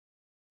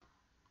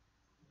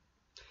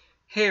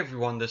Hey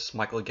everyone, this is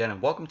Michael again,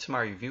 and welcome to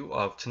my review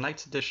of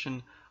tonight's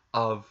edition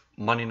of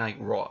Monday Night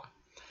Raw.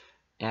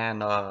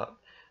 And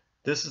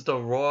this is the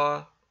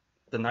Raw,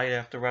 the night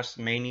after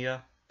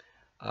WrestleMania.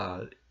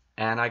 Uh,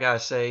 and I gotta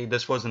say,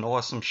 this was an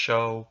awesome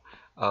show.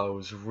 It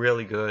was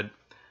really good.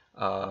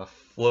 Uh,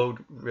 flowed,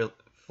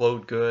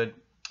 flowed good.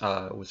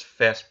 It was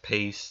fast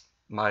paced,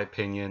 in my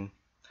opinion.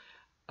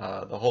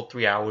 The whole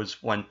 3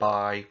 hours went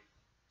by.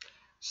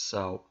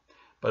 So,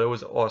 but it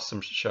was an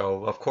awesome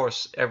show. Of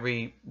course,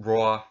 every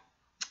Raw.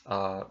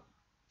 Uh,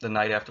 the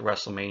night after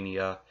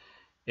WrestleMania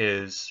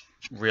is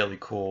really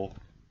cool.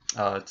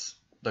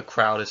 The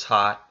crowd is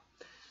hot.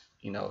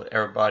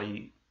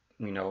 Everybody,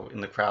 in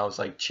the crowd is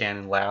like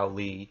chanting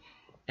loudly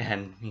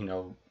and,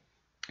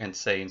 and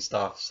saying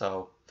stuff.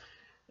 So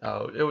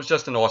it was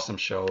just an awesome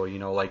show,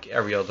 like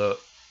every other,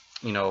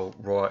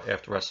 Raw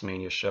after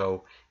WrestleMania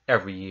show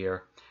every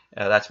year.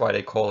 That's why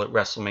they call it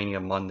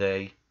WrestleMania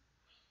Monday.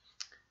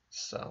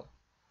 So,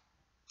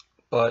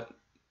 but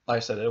like I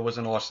said, it was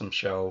an awesome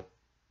show.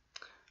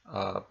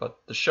 But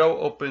the show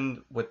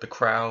opened with the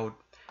crowd,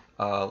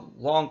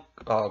 long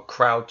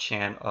crowd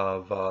chant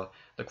of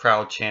the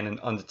crowd chanting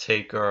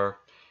Undertaker.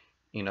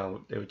 They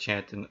were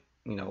chanting,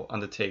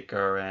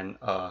 Undertaker, and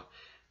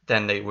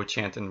then they were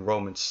chanting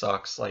Roman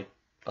sucks, like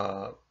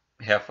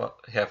half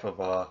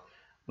of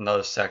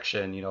another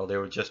section. They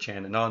were just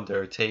chanting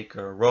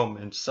Undertaker,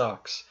 Roman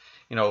sucks.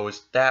 It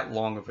was that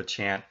long of a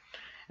chant,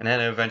 and then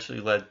it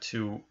eventually led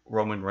to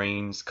Roman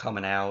Reigns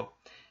coming out.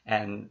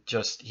 And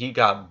just he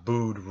got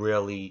booed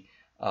really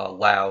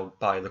loud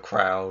by the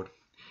crowd,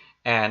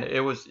 and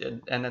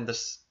then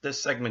this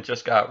segment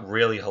just got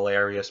really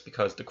hilarious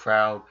because the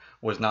crowd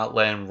was not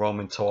letting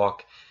Roman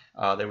talk.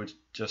 They were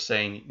just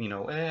saying,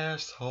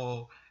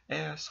 asshole,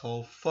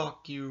 asshole,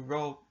 fuck you,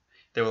 Roman.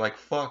 They were like,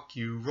 fuck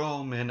you,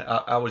 Roman.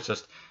 I was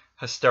just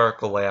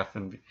hysterical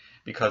laughing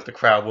because the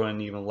crowd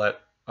wouldn't even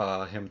let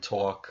him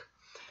talk,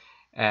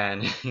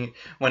 and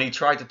when he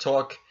tried to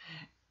talk,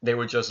 they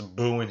were just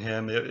booing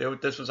him.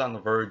 This was on the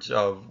verge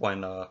of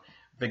when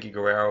Vicky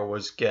Guerrero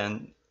was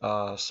getting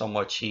so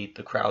much heat.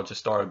 The crowd just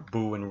started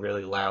booing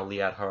really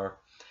loudly at her.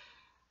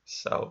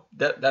 So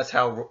that's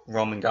how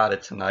Roman got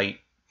it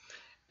tonight.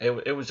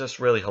 It was just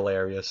really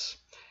hilarious.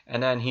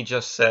 And then he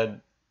just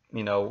said,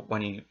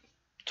 when he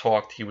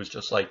talked, he was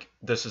just like,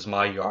 "This is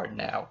my yard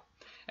now."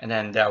 And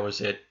then that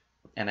was it.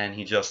 And then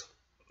he just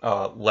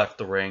left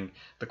the ring.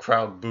 The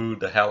crowd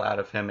booed the hell out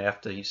of him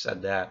after he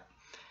said that.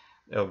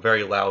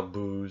 Very loud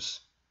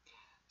boos.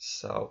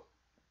 So,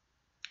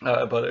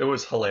 but it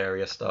was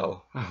hilarious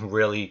though.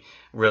 Really,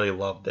 really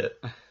loved it.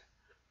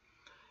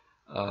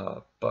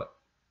 But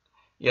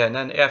yeah, and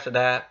then after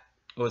that,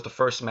 it was the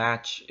first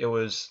match. It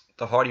was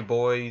the Hardy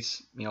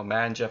Boyz,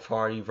 Matt and Jeff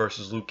Hardy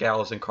versus Luke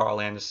Gallows and Karl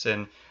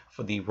Anderson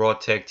for the Raw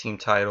Tag Team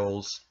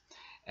titles.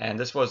 And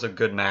this was a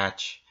good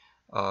match.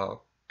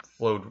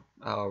 Flowed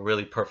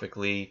really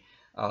perfectly.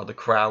 The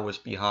crowd was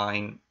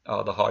behind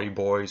the Hardy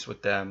Boyz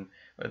with them.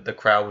 The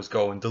crowd was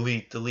going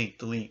delete, delete,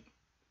 delete.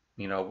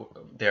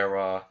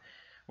 Their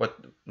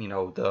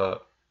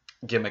the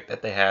gimmick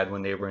that they had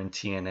when they were in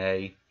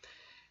TNA,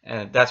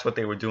 and that's what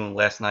they were doing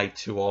last night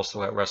too.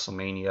 Also at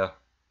WrestleMania,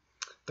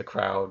 the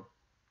crowd.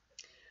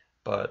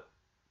 But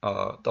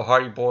the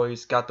Hardy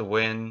Boyz got the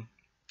win.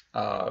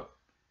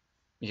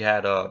 You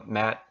had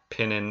Matt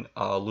pinning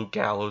Luke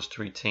Gallows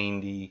to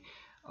retain the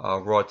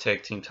Raw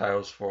Tag Team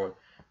titles for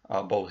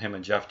both him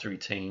and Jeff to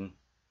retain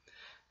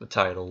the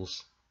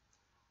titles.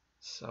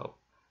 So,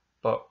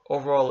 but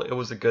overall, it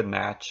was a good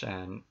match,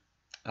 and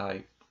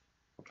I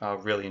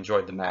really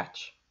enjoyed the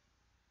match.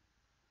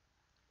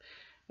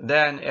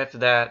 Then after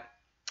that,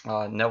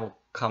 Neville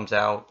comes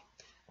out,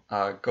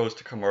 goes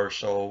to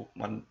commercial.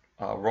 When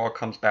Raw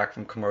comes back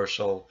from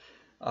commercial,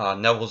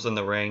 Neville's in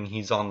the ring.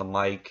 He's on the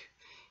mic.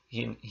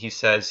 He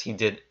says he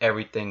did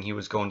everything he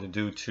was going to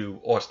do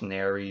to Austin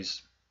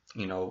Aries,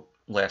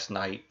 last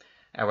night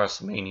at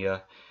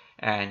WrestleMania,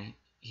 and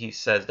he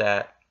says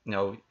that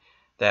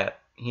that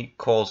he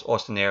calls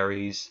Austin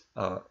Aries,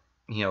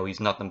 he's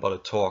nothing but a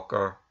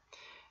talker,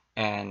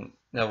 and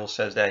Neville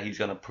says that he's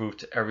going to prove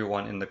to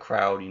everyone in the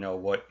crowd,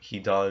 what he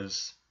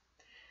does.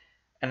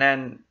 And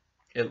then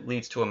it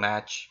leads to a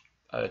match.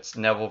 It's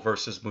Neville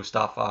versus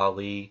Mustafa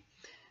Ali.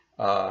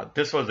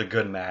 This was a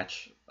good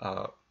match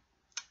that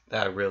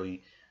I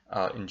really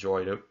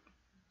enjoyed it.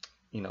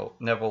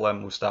 Neville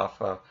and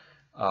Mustafa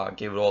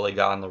gave it all they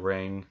got in the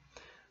ring.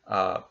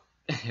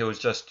 It was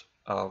just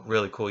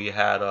really cool. You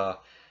had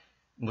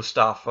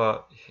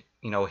Mustafa,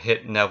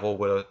 hit Neville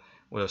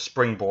with a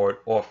springboard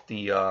off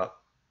the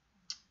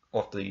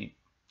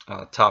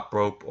top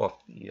rope, off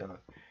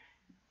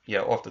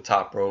the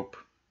top rope,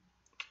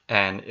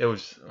 and it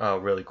was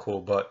really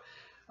cool. But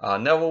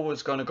Neville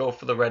was gonna go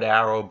for the Red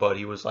Arrow, but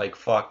he was like,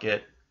 "Fuck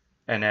it,"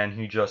 and then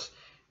he just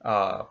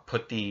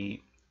put the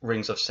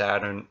Rings of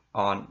Saturn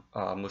on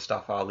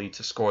Mustafa Ali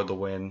to score the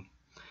win.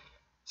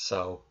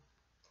 So,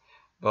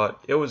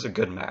 but it was a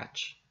good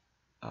match.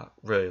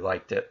 Really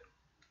liked it.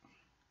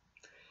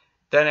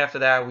 Then after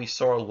that, we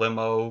saw a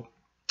limo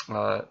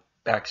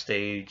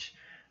backstage,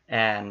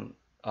 and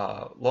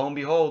lo and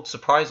behold,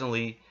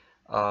 surprisingly,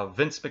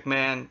 Vince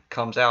McMahon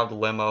comes out of the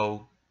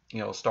limo,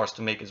 starts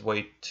to make his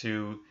way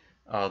to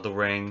the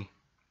ring.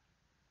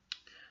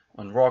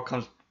 When Raw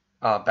comes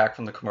back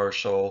from the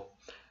commercial,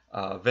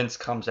 Vince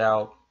comes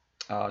out,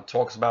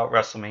 talks about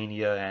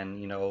WrestleMania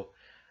and,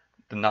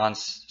 the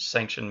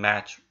non-sanctioned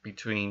match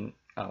between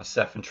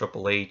Seth and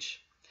Triple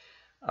H.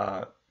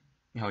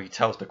 He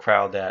tells the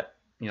crowd that,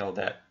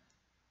 that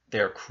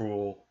they're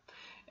cruel.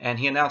 And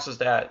he announces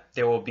that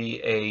there will be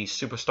a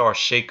superstar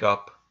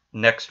shakeup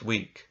next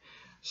week.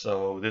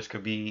 So this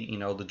could be,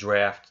 the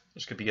draft.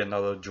 This could be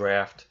another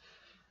draft.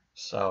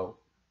 So,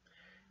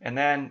 and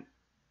then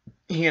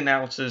he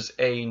announces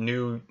a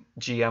new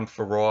GM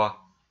for Raw.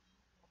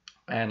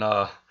 And,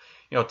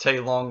 Teddy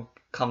Long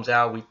comes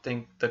out.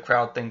 The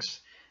crowd thinks,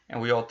 and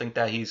we all think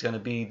that he's going to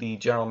be the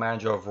general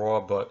manager of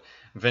Raw. But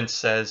Vince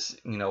says,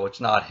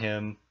 it's not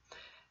him.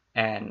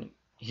 And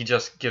he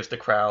just gives the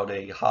crowd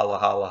a holla,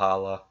 holla,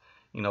 holla.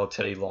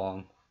 Teddy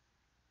Long.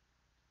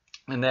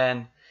 And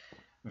then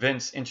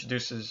Vince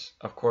introduces,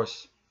 of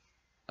course,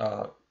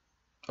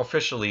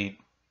 officially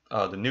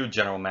the new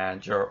general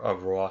manager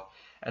of Raw,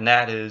 and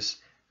that is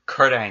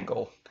Kurt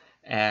Angle.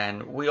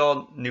 And we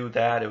all knew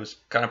that. It was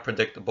kind of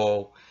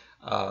predictable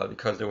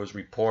because there was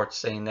reports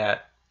saying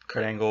that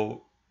Kurt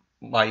Angle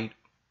might,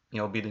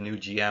 be the new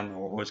GM,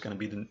 or was going to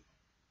be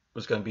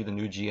the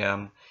new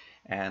GM,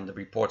 and the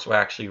reports were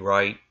actually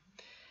right.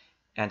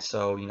 And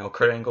so,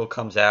 Kurt Angle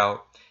comes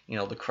out.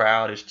 The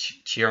crowd is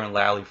cheering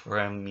loudly for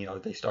him.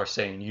 They start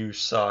saying, "You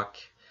suck."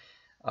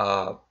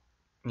 Kurt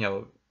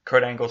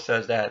Angle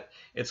says that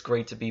it's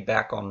great to be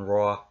back on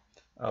Raw,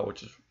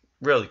 which is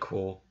really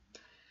cool.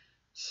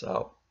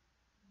 So,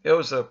 it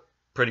was a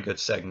pretty good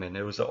segment.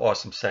 It was an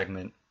awesome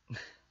segment.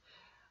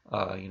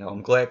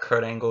 I'm glad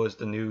Kurt Angle is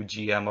the new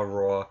GM of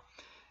Raw.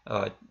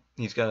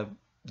 He's gonna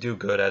do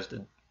good as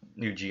the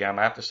new GM.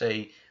 I have to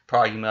say,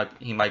 probably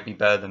he might be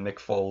better than Mick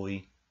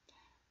Foley.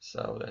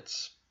 So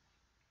that's,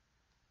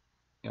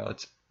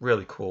 it's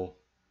really cool.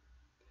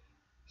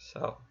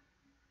 So,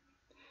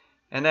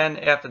 and then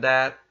after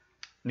that,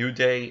 New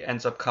Day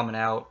ends up coming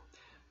out,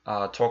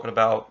 talking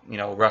about,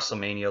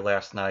 WrestleMania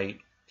last night.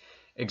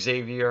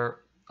 Xavier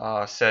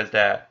says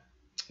that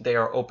they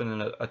are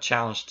opening a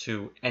challenge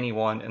to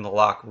anyone in the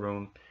locker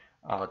room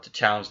to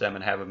challenge them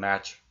and have a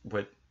match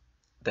with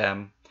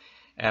them.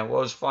 And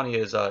what was funny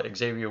is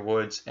Xavier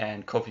Woods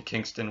and Kofi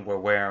Kingston were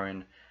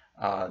wearing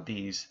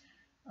this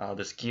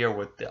gear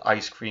with the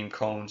ice cream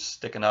cones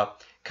sticking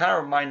up. Kind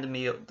of reminded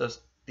me of the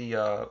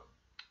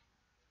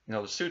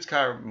suits.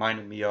 Kind of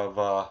reminded me of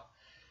a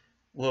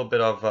little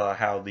bit of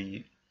how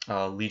the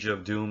Legion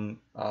of Doom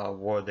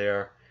wore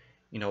their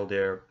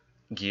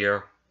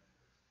gear.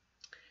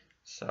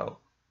 So,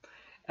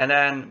 and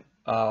then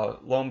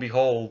lo and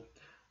behold,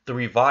 the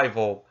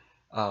Revival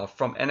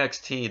from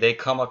NXT, they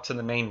come up to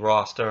the main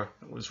roster.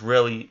 It was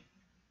really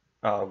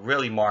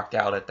marked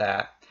out at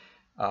that.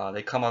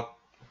 They come up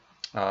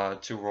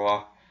to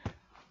Raw,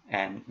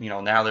 and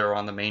now they're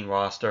on the main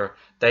roster.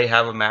 They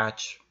have a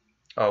match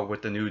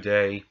with the New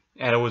Day,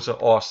 and it was an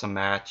awesome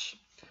match.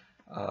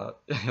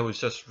 It was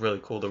just really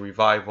cool. The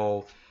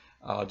Revival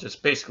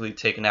just basically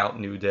taking out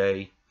New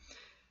Day.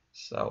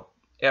 So,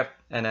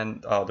 and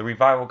then the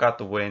Revival got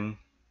the win,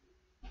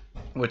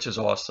 which is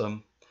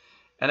awesome.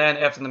 And then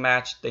after the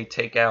match, they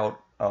take out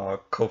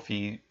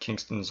Kofi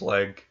Kingston's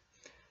leg.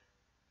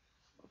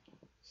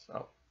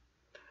 So,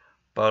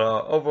 but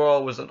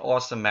overall, it was an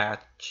awesome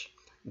match.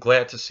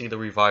 Glad to see the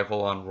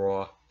Revival on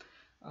Raw.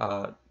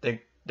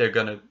 They're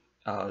gonna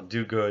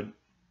do good.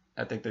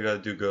 I think they're gonna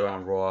do good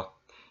on Raw.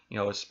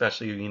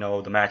 Especially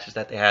the matches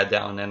that they had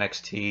down in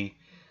NXT.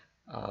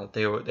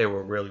 They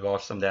were really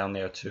awesome down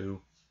there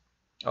too.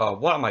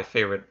 One of my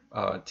favorite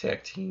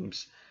tag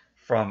teams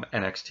from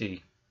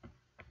NXT.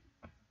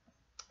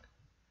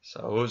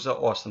 So it was an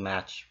awesome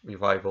match,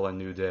 Revival and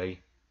New Day.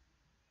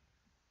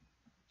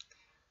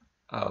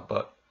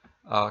 But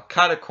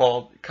kind of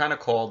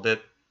called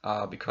it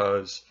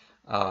because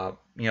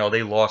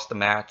they lost the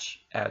match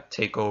at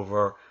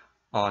Takeover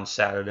on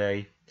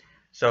Saturday.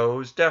 So it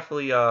was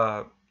definitely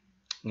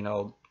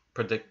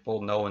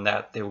predictable, knowing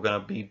that they were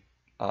going to be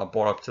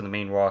brought up to the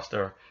main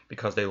roster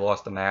because they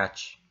lost the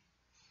match.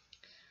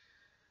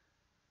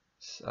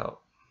 So,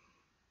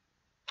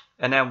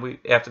 and then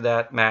after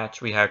that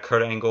match, we had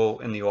Kurt Angle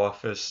in the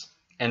office.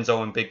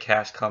 Enzo and Big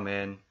Cass come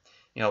in,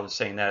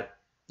 saying that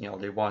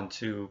they wanted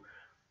to,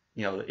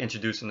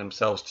 introducing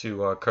themselves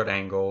to Kurt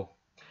Angle.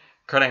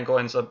 Kurt Angle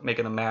ends up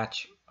making a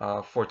match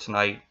for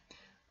tonight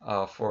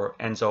for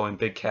Enzo and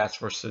Big Cass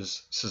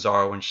versus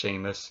Cesaro and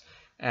Sheamus.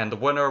 And the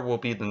winner will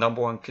be the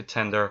 #1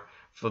 contender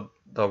for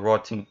the Raw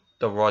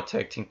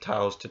Tag Team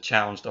titles to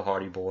challenge the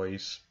Hardy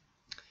Boyz.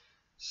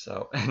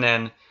 So, and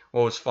then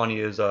what was funny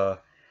is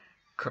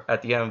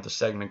at the end of the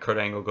segment, Kurt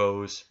Angle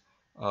goes,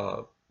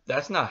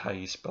 "That's not how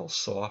you spell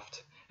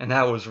soft," and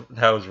that was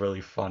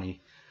really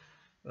funny.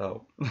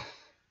 But it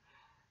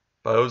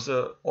was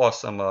an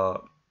awesome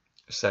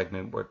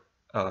segment with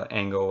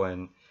Angle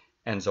and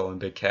Enzo and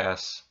Big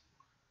Cass.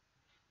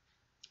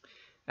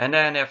 And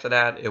then after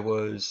that, it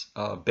was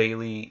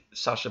Bayley,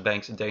 Sasha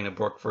Banks, and Dana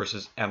Brooke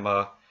versus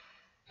Emma.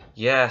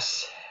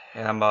 Yes,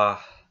 Emma,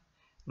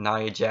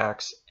 Nia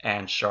Jax,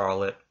 and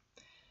Charlotte.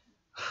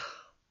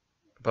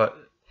 But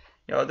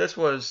this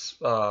was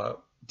a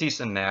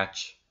decent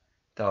match,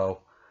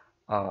 though.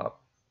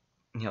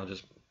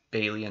 Just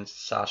Bayley and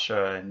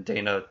Sasha and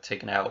Dana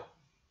taking out,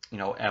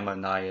 Emma,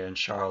 Nia, and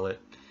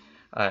Charlotte.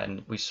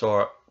 And we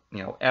saw,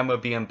 Emma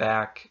being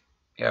back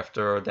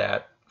after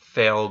that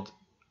failed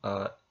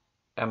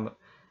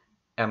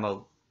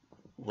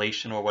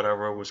Emulation or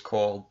whatever it was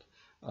called,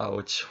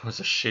 which was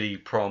a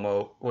shitty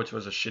promo, which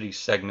was a shitty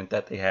segment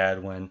that they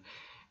had when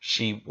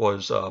she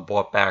was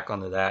brought back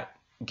under that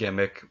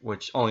gimmick,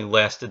 which only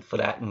lasted for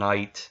that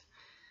night.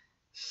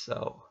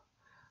 So,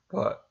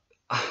 but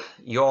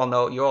you all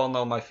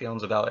know my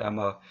feelings about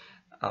Emma.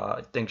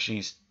 I think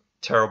she's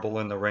terrible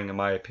in the ring, in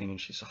my opinion.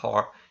 She's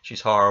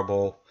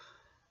horrible.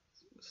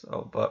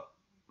 So, but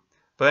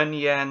in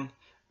the end,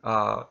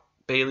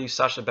 Bayley,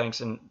 Sasha Banks,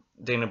 and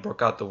Dana Brooke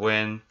got the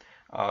win.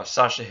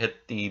 Sasha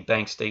hit the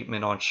bank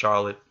statement on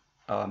Charlotte,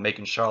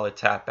 making Charlotte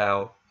tap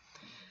out.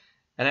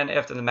 And then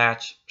after the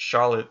match,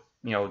 Charlotte,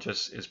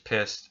 just is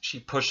pissed. She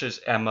pushes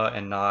Emma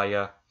and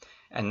Nia,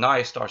 and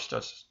Nia starts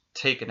just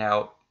taking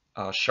out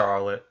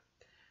Charlotte.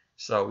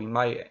 So we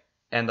might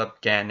end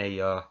up getting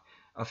a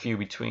feud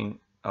between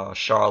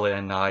Charlotte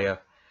and Nia.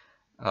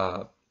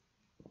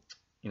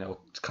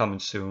 It's coming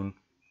soon.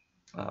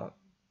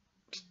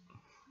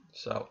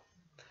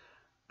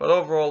 But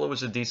overall, it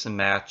was a decent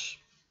match.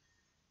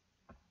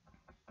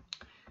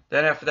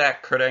 Then after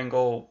that, Kurt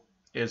Angle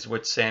is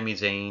with Sami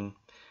Zayn.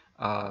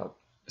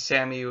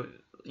 Sami,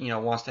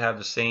 wants to have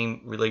the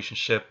same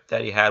relationship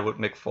that he had with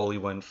Mick Foley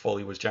when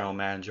Foley was general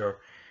manager.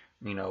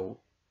 He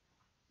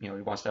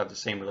wants to have the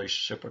same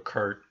relationship with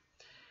Kurt.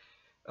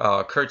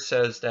 Kurt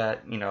says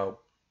that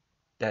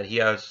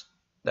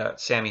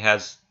that Sami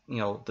has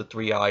the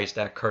 3 eyes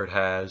that Kurt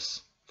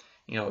has.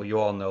 You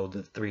all know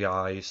the 3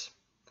 eyes.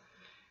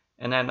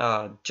 And then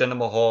Jinder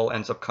Mahal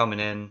ends up coming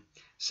in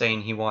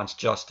saying he wants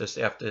justice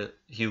after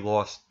he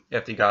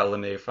got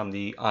eliminated from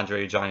the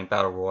Andre the Giant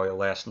Battle Royal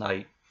last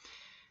night.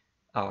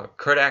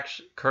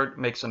 Kurt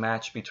makes a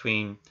match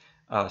between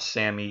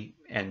Sami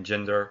and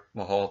Jinder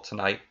Mahal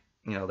tonight.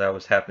 That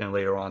was happening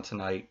later on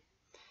tonight.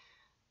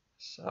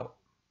 So,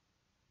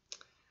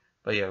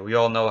 but yeah, we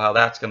all know how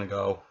that's gonna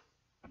go.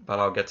 But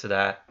I'll get to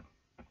that.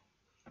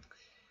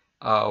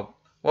 What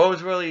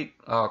was really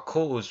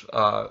cool was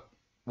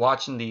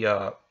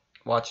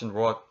watching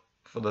Raw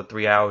for the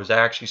 3 hours. I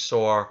actually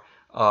saw,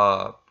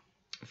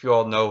 if you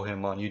all know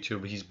him on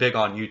YouTube, he's big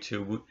on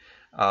YouTube.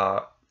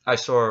 I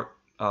saw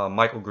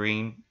Michael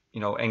Green,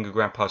 Angry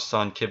Grandpa's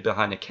son, kid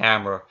behind the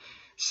camera,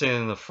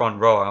 sitting in the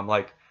front row. I'm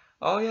like,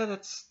 oh yeah,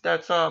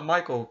 that's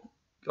Michael,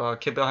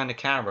 kid behind the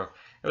camera.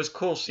 It was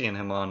cool seeing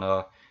him on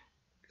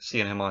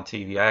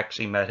TV. I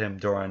actually met him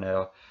during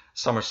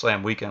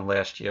SummerSlam weekend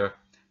last year.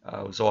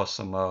 It was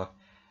awesome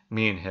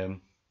meeting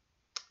him.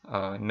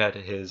 I met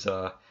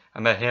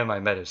him, I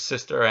met his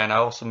sister, and I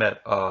also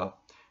met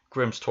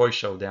Grimm's Toy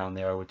Show down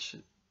there, which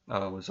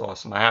was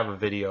awesome. I have a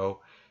video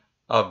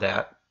of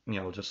that.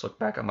 Just look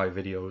back at my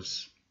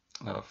videos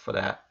for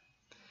that.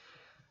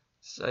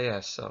 So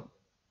yeah,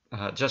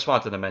 just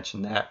wanted to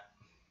mention that.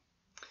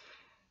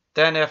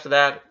 Then after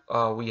that,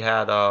 we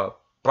had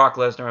Brock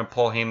Lesnar and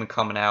Paul Heyman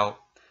coming out.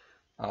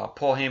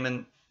 Paul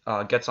Heyman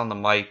gets on the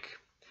mic,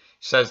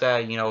 says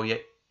that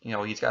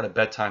he's got a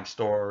bedtime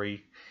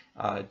story.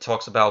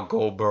 Talks about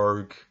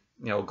Goldberg.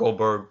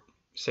 Goldberg,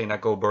 saying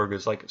that Goldberg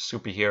is like a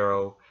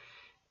superhero,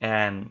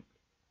 and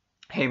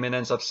Heyman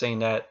ends up saying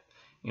that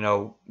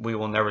we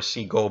will never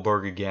see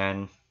Goldberg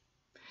again.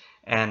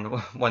 And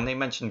when they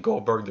mentioned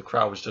Goldberg, the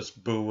crowd was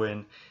just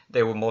booing.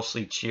 They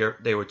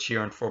were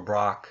cheering for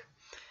Brock.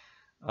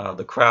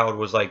 The crowd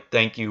was like,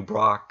 "Thank you,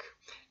 Brock."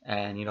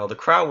 And the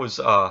crowd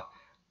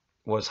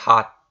was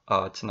hot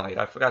tonight.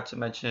 I forgot to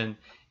mention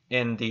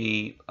in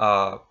the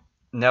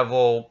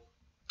Neville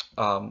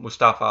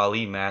Mustafa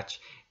Ali match,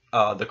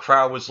 the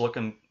crowd was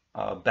looking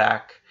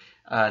back,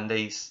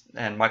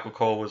 and Michael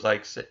Cole was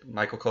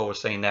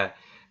saying that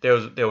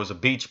there was a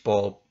beach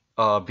ball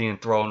being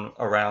thrown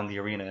around the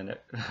arena,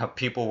 and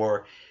people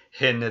were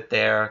hitting it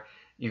there.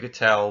 You could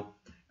tell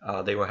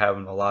they were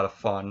having a lot of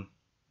fun.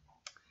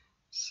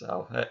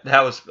 So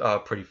that was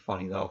pretty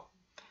funny though,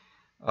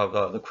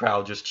 of the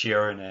crowd just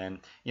cheering, and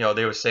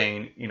they were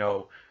saying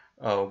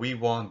we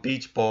want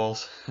beach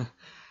balls.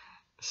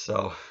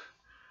 So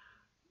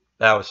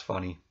that was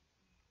funny.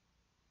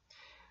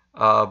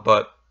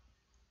 But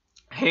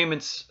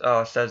Heyman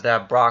says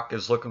that Brock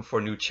is looking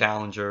for new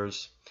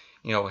challengers.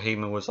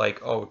 Heyman was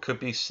like, oh, it could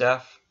be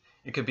Seth,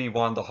 it could be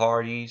one of the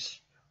Hardys,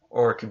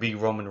 or it could be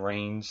Roman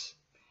Reigns.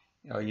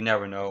 You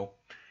never know.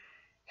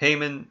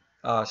 Heyman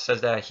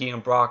says that he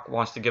and Brock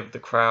wants to give the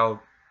crowd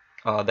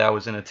that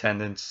was in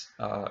attendance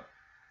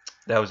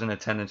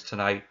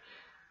tonight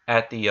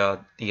at the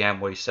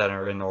Amway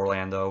Center in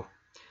Orlando,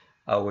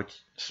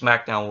 which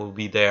SmackDown will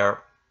be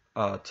there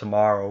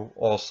tomorrow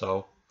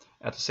also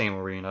at the same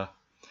arena.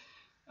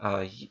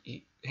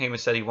 Heyman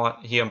said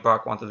he and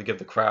Brock wanted to give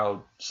the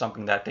crowd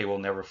something that they will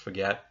never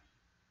forget.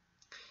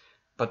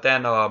 But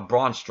then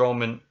Braun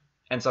Strowman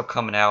ends up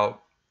coming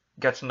out,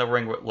 gets in the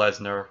ring with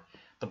Lesnar.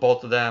 The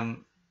both of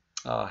them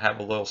have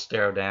a little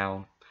stare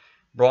down.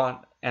 Braun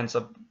ends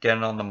up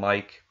getting on the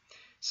mic,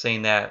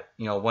 saying that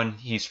when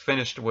he's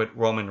finished with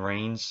Roman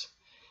Reigns,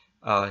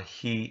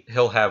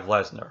 he'll have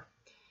Lesnar,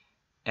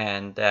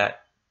 and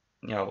that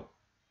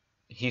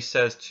he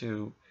says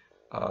to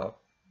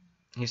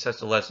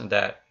Lesnar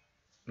that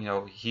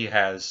he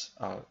has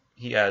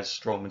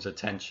Strowman's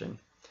attention,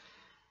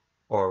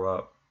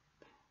 or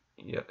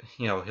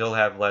he'll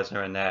have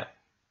Lesnar, and that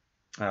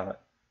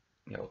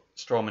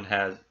Strowman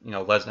has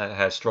Lesnar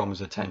has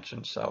Strowman's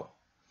attention. So,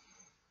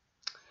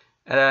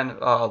 and then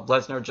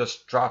Lesnar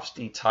just drops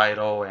the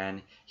title,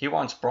 and he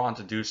wants Braun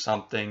to do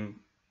something,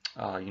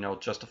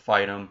 just to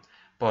fight him,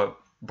 but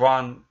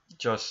Braun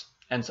just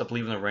ends up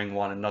leaving the ring,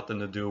 wanting nothing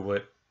to do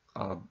with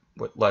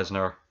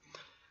Lesnar.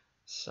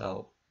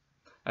 So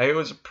it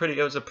was a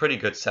pretty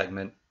good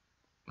segment,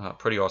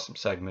 pretty awesome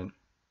segment.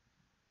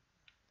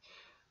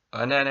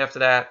 And then after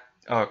that,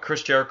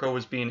 Chris Jericho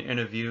was being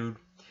interviewed.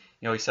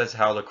 He says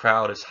how the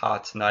crowd is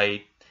hot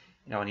tonight,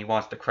 and he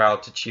wants the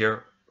crowd to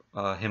cheer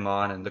him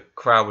on, and the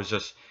crowd was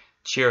just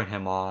cheering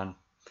him on.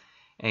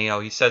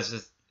 And he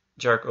says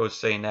Jericho is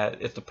saying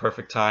that it's the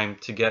perfect time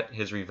to get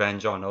his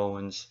revenge on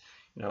Owens,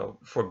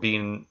 for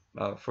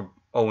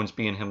Owens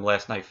beating him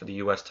last night for the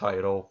U.S.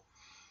 title.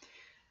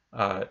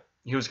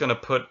 He was going to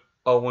put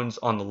Owens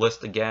on the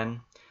list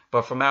again,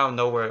 but from out of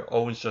nowhere,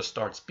 Owens just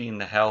starts beating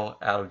the hell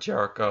out of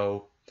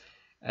Jericho.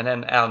 And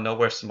then out of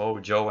nowhere,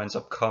 Samoa Joe ends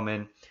up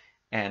coming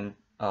and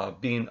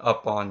being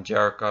up on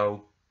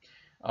Jericho.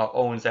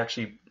 Owens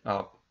actually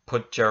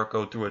put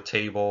Jericho through a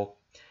table,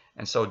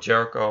 and so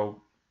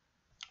Jericho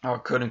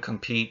couldn't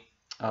compete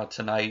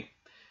tonight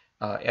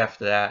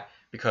after that,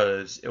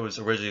 because it was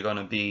originally going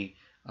to be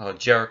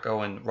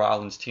Jericho and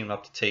Rollins teaming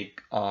up to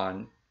take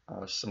on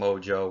Samoa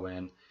Joe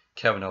and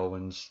Kevin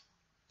Owens.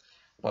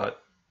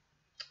 But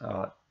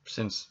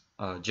since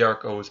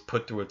Jericho was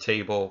put through a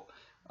table,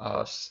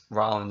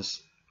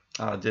 Rollins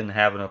didn't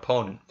have an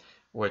opponent,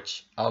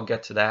 which I'll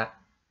get to that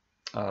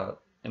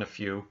in a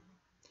few.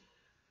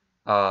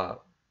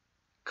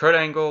 Kurt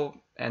Angle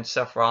and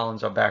Seth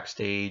Rollins are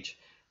backstage,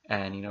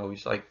 and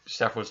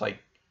Seth was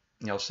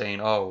saying,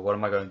 "Oh, what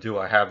am I going to do?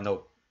 I have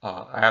no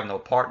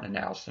partner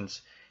now,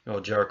 since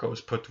Jericho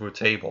was put through a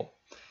table."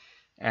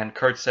 And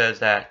Kurt says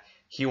that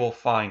he will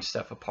find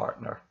Seth a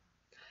partner.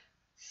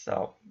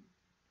 So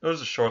it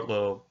was a short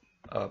little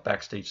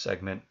backstage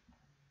segment.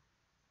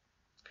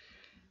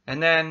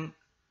 And then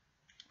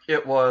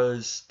it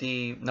was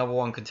the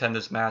 #1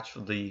 contenders match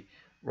for the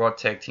Raw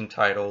Tag Team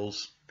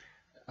titles.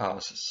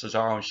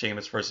 Cesaro and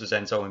Sheamus versus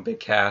Enzo and Big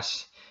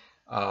Cass.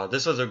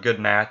 This was a good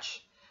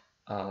match.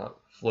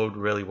 Flowed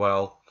really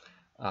well.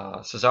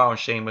 Cesaro and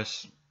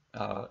Sheamus,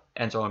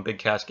 Enzo and Big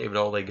Cass gave it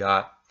all they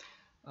got.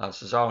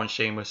 Cesaro and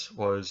Sheamus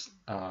was,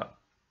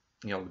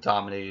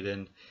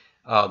 dominating.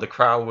 The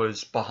crowd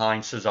was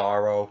behind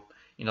Cesaro.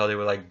 They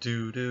were like,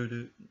 do, do,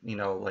 do.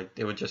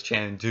 They were just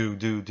chanting, do,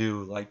 do,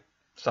 do,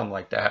 something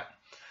like that.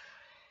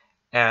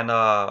 And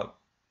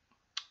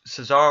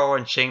Cesaro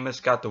and Sheamus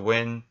got the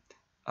win.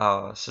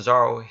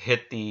 Cesaro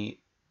hit the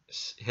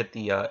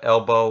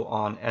elbow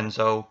on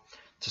Enzo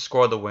to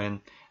score the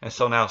win, and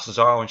so now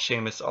Cesaro and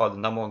Sheamus are the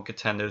 #1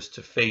 contenders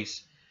to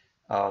face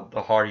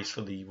the Hardys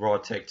for the Raw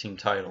Tag Team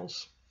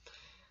titles.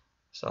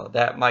 So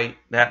that might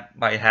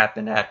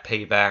happen at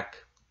Payback,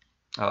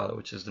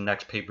 which is the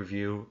next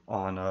pay-per-view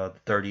on the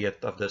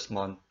 30th of this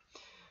month.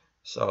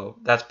 So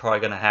that's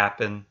probably going to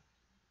happen.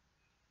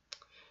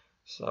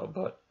 So,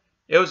 but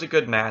it was a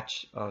good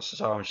match.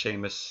 Cesaro and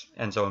Sheamus,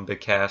 Enzo and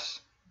Big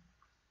Cass.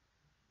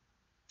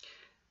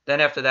 Then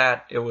after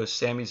that, it was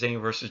Sami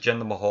Zayn versus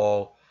Jinder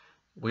Mahal.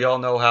 We all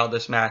know how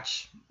this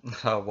match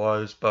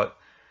was, but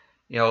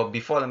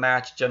before the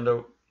match,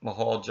 Jinder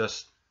Mahal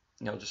just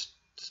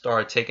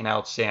started taking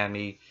out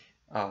Sami,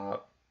 and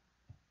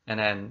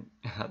then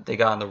they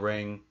got in the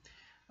ring.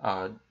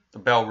 The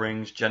bell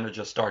rings. Jinder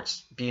just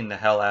starts beating the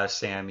hell out of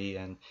Sami,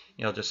 and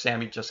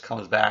Sami just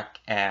comes back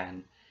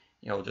and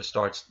just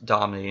starts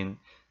dominating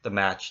the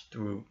match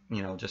through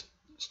just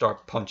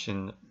start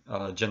punching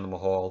Jinder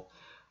Mahal.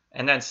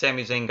 And then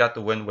Sami Zayn got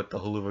the win with the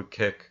Helluva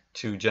Kick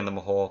to Jinder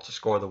Mahal to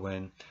score the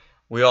win.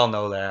 We all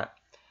know that.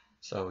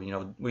 So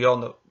we all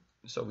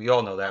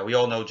know that. We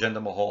all know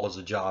Jinder Mahal is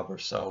a jobber.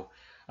 So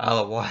I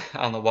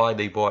don't know why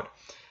they brought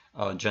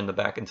Jinder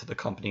back into the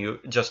company,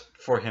 just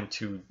for him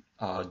to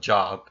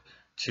job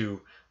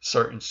to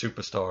certain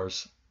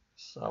superstars.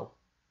 So,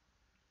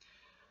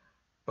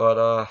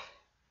 but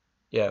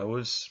yeah, it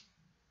was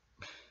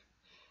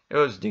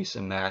a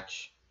decent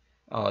match.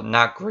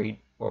 Not great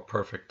or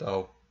perfect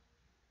though.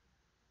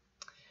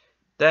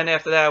 Then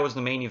after that was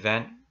the main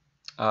event.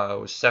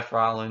 It was Seth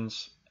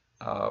Rollins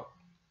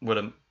with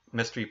a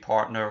mystery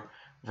partner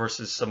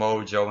versus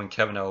Samoa Joe and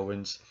Kevin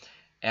Owens.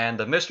 And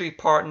the mystery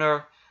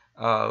partner,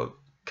 kind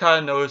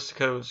of noticed,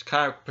 because it was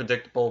kind of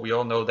predictable. We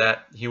all know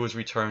that he was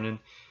returning.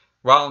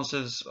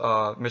 Rollins'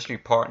 mystery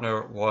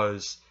partner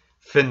was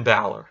Finn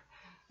Balor,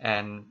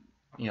 and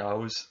it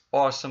was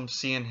awesome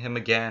seeing him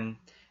again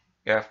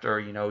after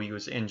he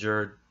was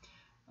injured.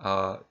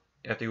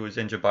 After he was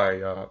injured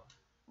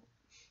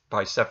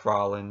by Seth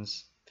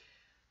Rollins.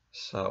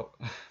 So,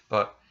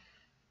 but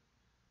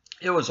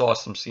it was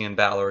awesome seeing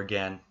Balor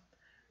again.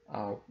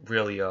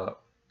 Really,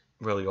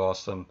 really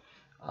awesome.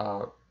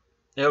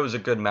 It was a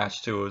good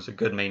match too. It was a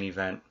good main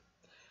event.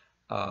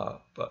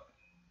 But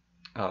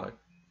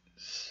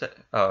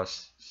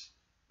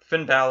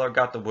Finn Balor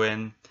got the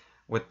win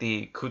with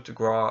the coup de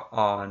grace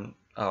on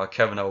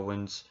Kevin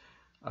Owens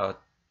to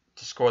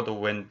score the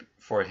win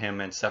for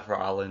him and Seth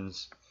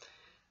Rollins.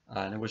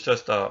 And it was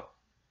just a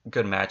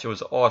good match. It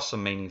was an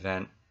awesome main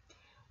event.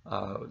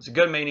 It was a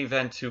good main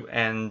event to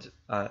end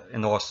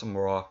an awesome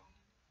Raw.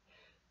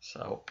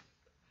 So,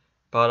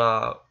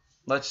 but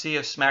let's see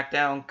if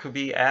SmackDown could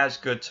be as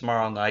good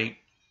tomorrow night.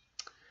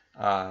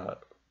 I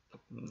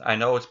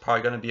know it's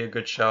probably going to be a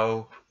good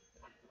show.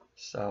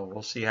 So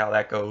we'll see how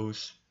that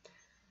goes.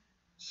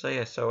 So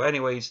yeah, so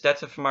anyways,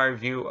 that's it for my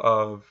review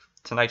of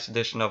tonight's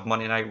edition of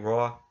Monday Night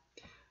Raw.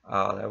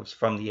 That was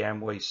from the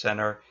Amway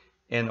Center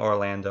in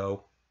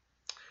Orlando.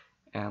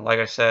 And like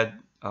I said,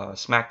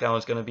 SmackDown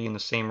is going to be in the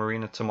same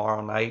arena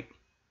tomorrow night.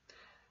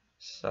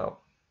 So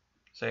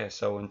yeah,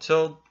 so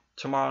until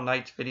tomorrow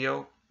night's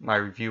video, my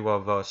review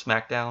of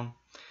SmackDown.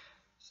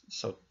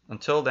 So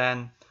until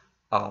then,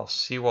 I'll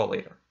see you all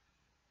later.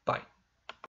 Bye.